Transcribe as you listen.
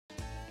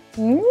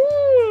Mm.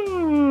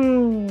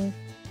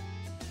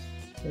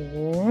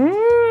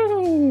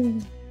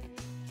 Mm.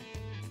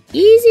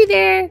 Easy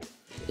there.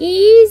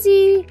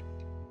 Easy.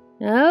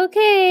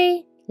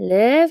 Okay,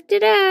 lift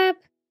it up.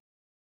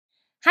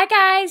 Hi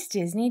guys,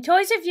 Disney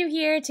Toys Review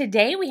here.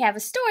 Today we have a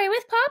story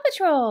with Paw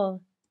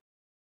Patrol.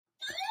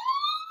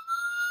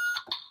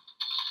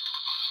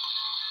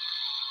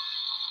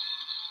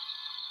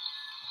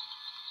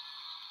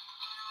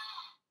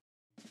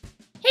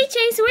 Hey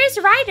Chase, where's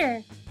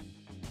Ryder?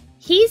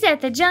 He's at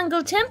the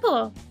Jungle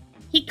Temple.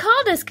 He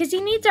called us because he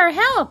needs our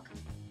help.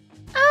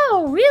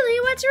 Oh, really?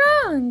 What's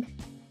wrong?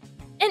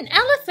 An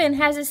elephant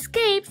has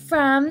escaped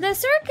from the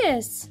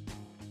circus.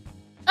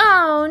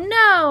 Oh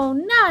no,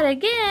 not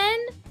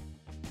again.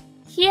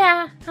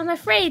 Yeah, I'm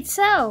afraid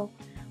so.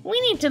 We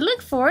need to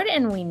look for it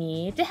and we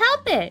need to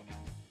help it.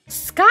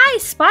 Sky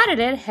spotted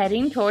it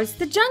heading towards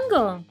the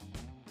jungle.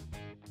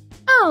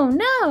 Oh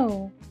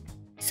no.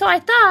 So I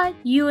thought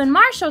you and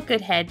Marshall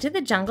could head to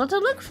the jungle to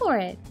look for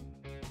it.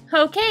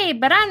 Okay,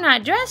 but I'm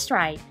not dressed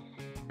right.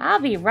 I'll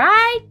be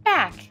right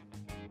back.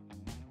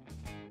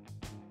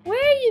 Where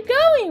are you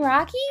going,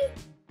 Rocky?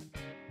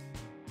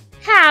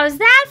 How's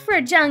that for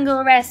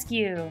jungle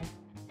rescue?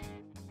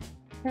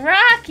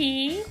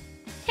 Rocky?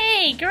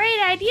 Hey,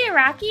 great idea,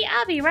 Rocky.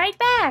 I'll be right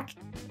back.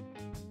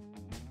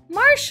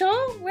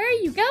 Marshall, where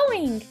are you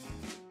going?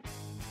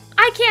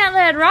 I can't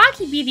let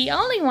Rocky be the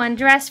only one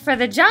dressed for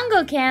the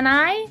jungle, can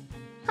I?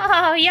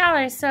 Oh, y'all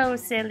are so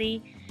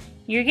silly.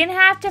 You're gonna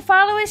have to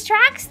follow his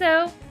tracks,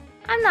 though.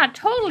 I'm not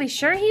totally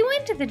sure he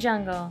went to the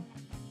jungle.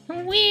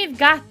 We've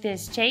got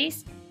this,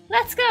 Chase.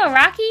 Let's go,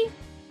 Rocky.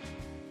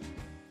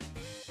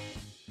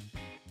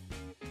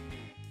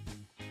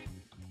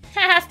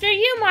 After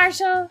you,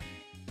 Marshall.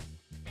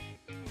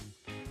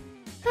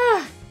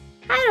 I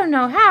don't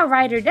know how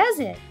Ryder does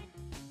it.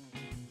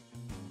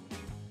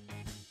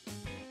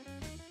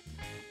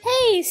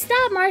 Hey,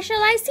 stop, Marshall.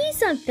 I see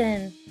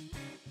something.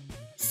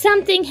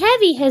 Something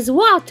heavy has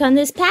walked on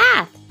this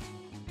path.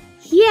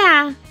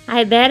 Yeah,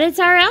 I bet it's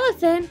our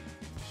elephant.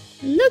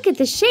 Look at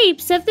the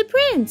shapes of the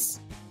prints.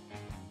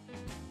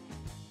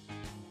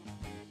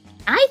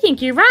 I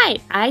think you're right.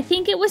 I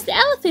think it was the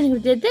elephant who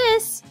did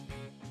this.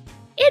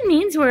 It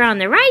means we're on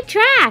the right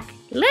track.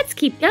 Let's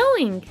keep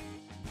going.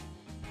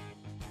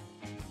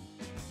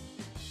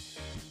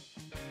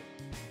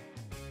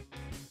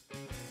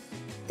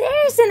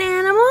 There's an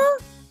animal.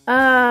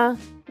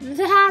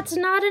 That's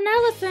not an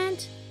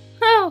elephant.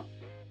 Oh,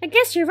 I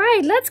guess you're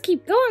right. Let's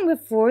keep going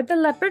before the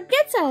leopard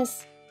gets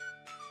us.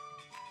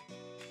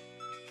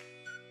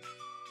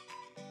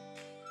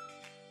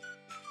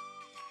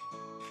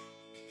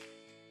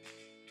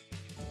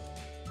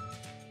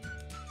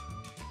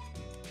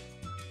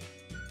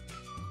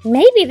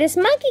 Maybe this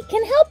monkey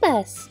can help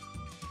us.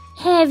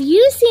 Have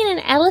you seen an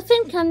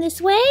elephant come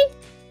this way?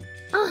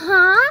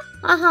 Ah!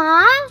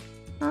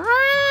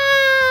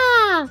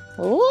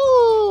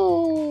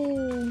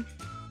 Ooh!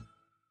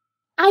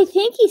 I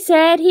think he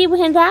said he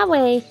went that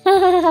way.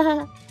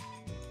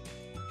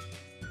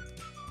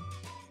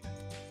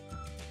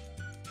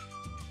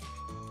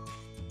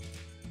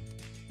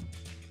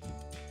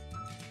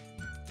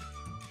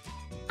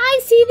 I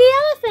see the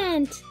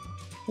elephant.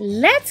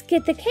 Let's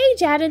get the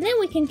cage out and then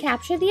we can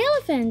capture the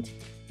elephant.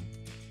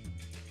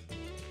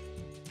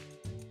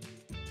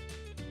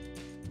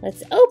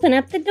 Let's open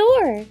up the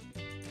door.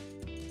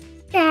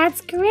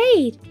 That's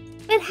great.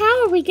 But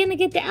how are we going to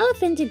get the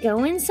elephant to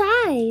go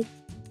inside?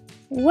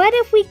 What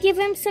if we give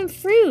him some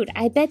fruit?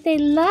 I bet they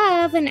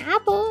love an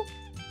apple.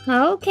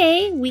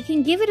 Okay, we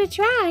can give it a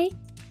try.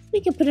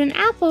 We can put an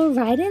apple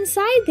right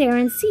inside there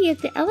and see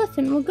if the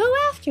elephant will go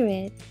after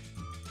it.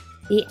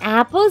 The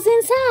apple's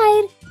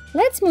inside.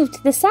 Let's move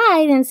to the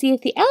side and see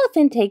if the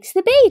elephant takes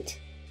the bait.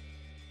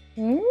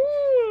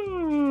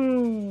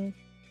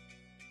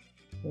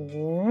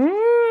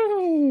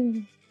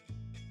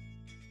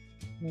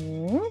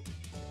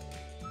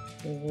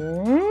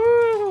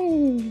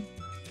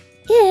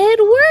 It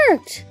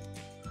worked!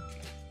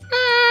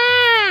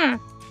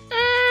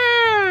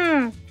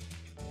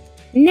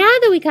 Now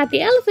that we caught the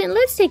elephant,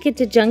 let's take it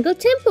to Jungle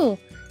Temple.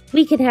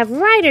 We can have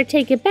Ryder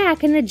take it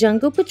back in the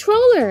Jungle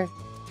Patroller.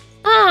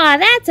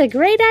 That's a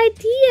great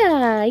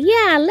idea.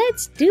 Yeah,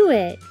 let's do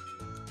it.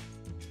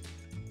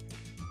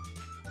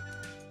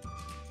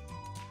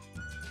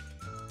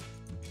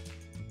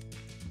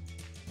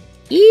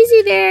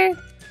 Easy there.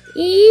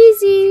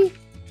 Easy.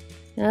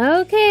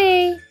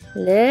 Okay,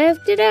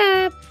 lift it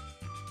up.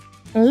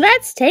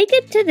 Let's take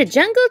it to the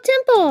Jungle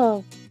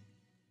Temple.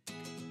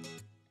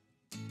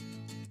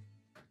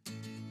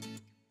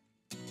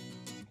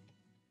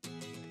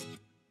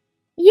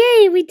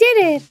 Yay, we did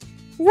it.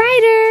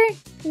 Ryder!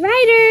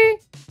 Ryder!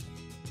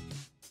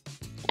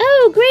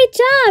 Oh, great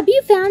job!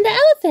 You found the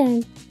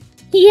elephant.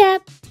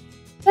 Yep,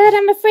 but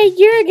I'm afraid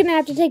you're gonna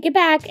have to take it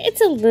back.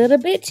 It's a little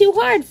bit too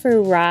hard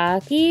for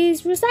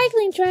Rocky's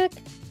recycling truck.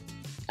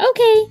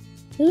 Okay,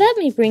 let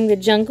me bring the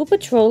Jungle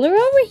Patroller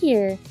over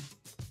here.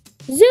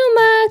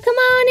 Zuma, come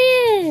on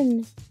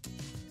in!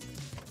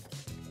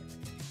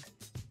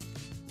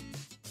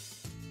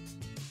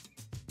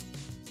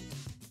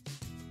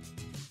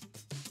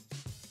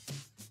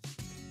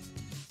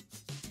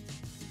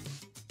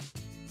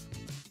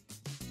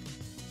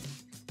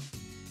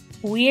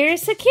 We're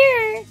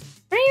secure.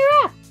 Bring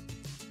her up.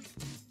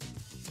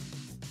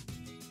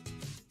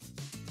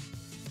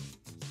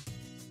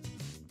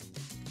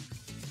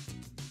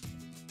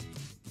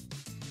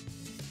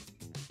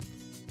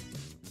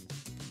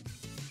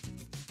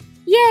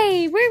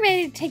 Yay, we're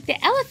ready to take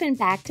the elephant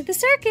back to the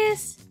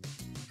circus.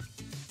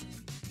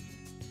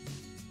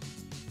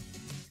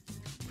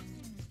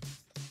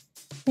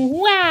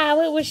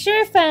 Wow, it was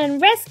sure fun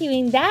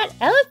rescuing that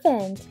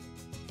elephant.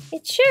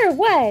 It sure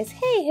was.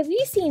 Hey, have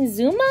you seen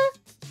Zuma?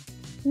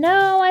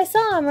 No, I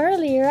saw him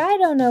earlier. I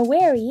don't know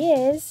where he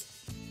is.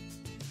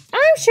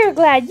 I'm sure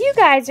glad you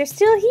guys are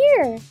still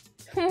here.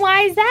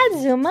 Why is that,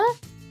 Zuma?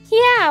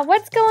 Yeah,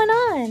 what's going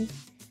on?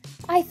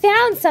 I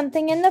found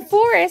something in the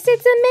forest.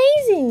 It's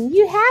amazing.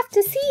 You have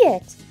to see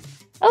it.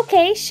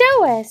 Okay,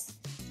 show us.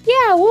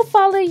 Yeah, we'll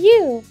follow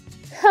you.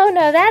 Oh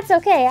no, that's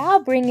okay.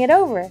 I'll bring it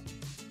over.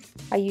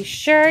 Are you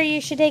sure you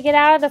should take it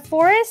out of the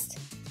forest?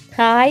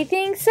 I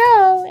think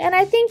so, and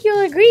I think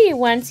you'll agree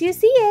once you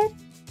see it.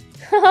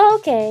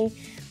 Okay,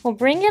 well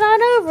bring it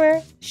on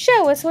over.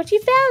 Show us what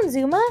you found,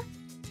 Zuma.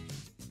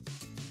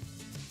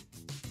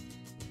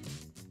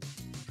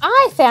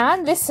 I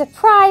found this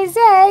surprise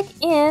egg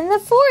in the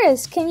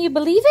forest. Can you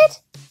believe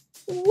it?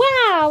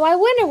 Wow, I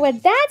wonder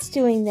what that's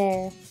doing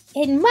there.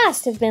 It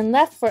must have been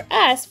left for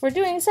us for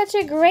doing such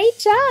a great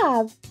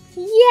job.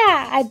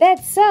 Yeah, I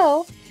bet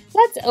so.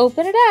 Let's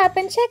open it up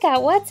and check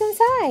out what's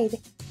inside.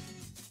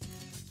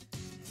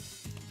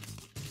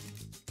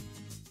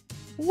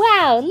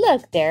 Wow,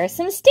 look, there are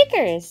some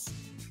stickers.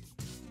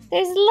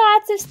 There's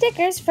lots of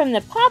stickers from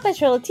the Paw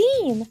Patrol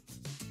team.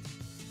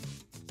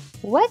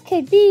 What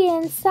could be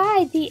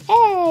inside the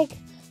egg?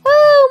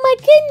 Oh my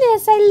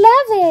goodness, I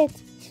love it.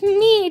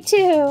 Me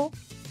too.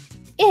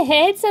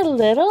 It's a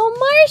little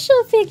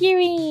Marshall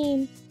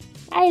figurine.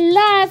 I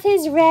love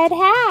his red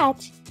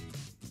hat.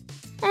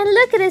 And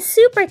look at his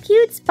super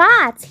cute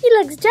spots. He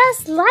looks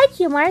just like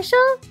you,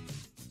 Marshall.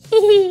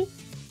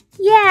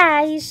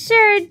 Yeah, he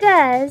sure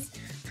does.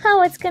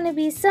 Oh, it's going to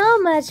be so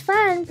much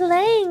fun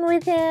playing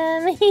with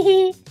him.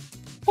 Hey,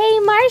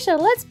 Marshall,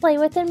 let's play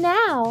with him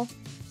now.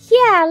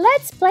 Yeah,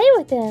 let's play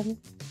with him.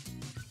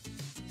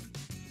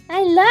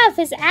 I love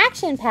his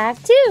action pack,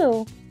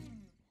 too.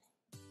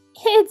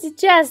 It's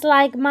just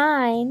like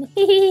mine.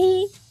 Come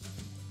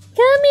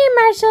here,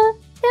 Marshall.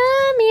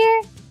 Come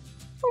here.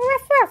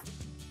 Ruff, ruff.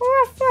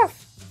 Ruff, ruff.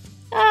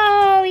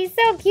 Oh, he's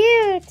so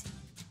cute.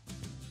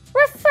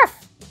 Ruff,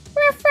 ruff.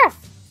 Ruff, ruff.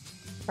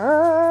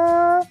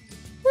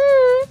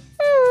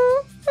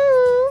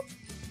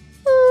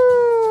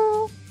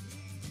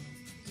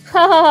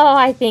 Oh,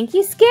 I think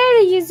he's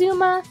scared of you,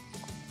 Zuma.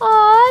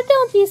 Aw,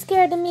 don't be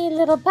scared of me,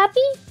 little puppy.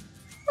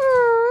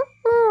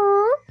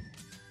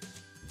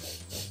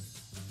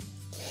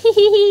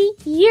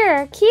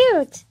 You're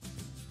cute.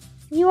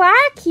 You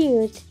are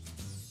cute.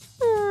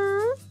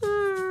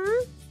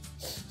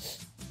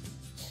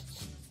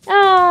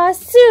 Oh,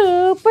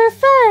 super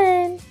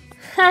fun.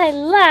 I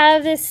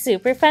love this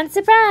super fun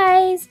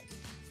surprise.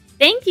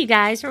 Thank you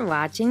guys for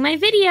watching my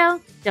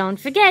video. Don't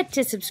forget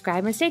to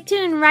subscribe and stay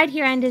tuned right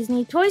here on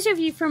Disney Toys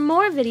Review for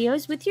more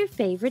videos with your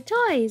favorite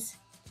toys.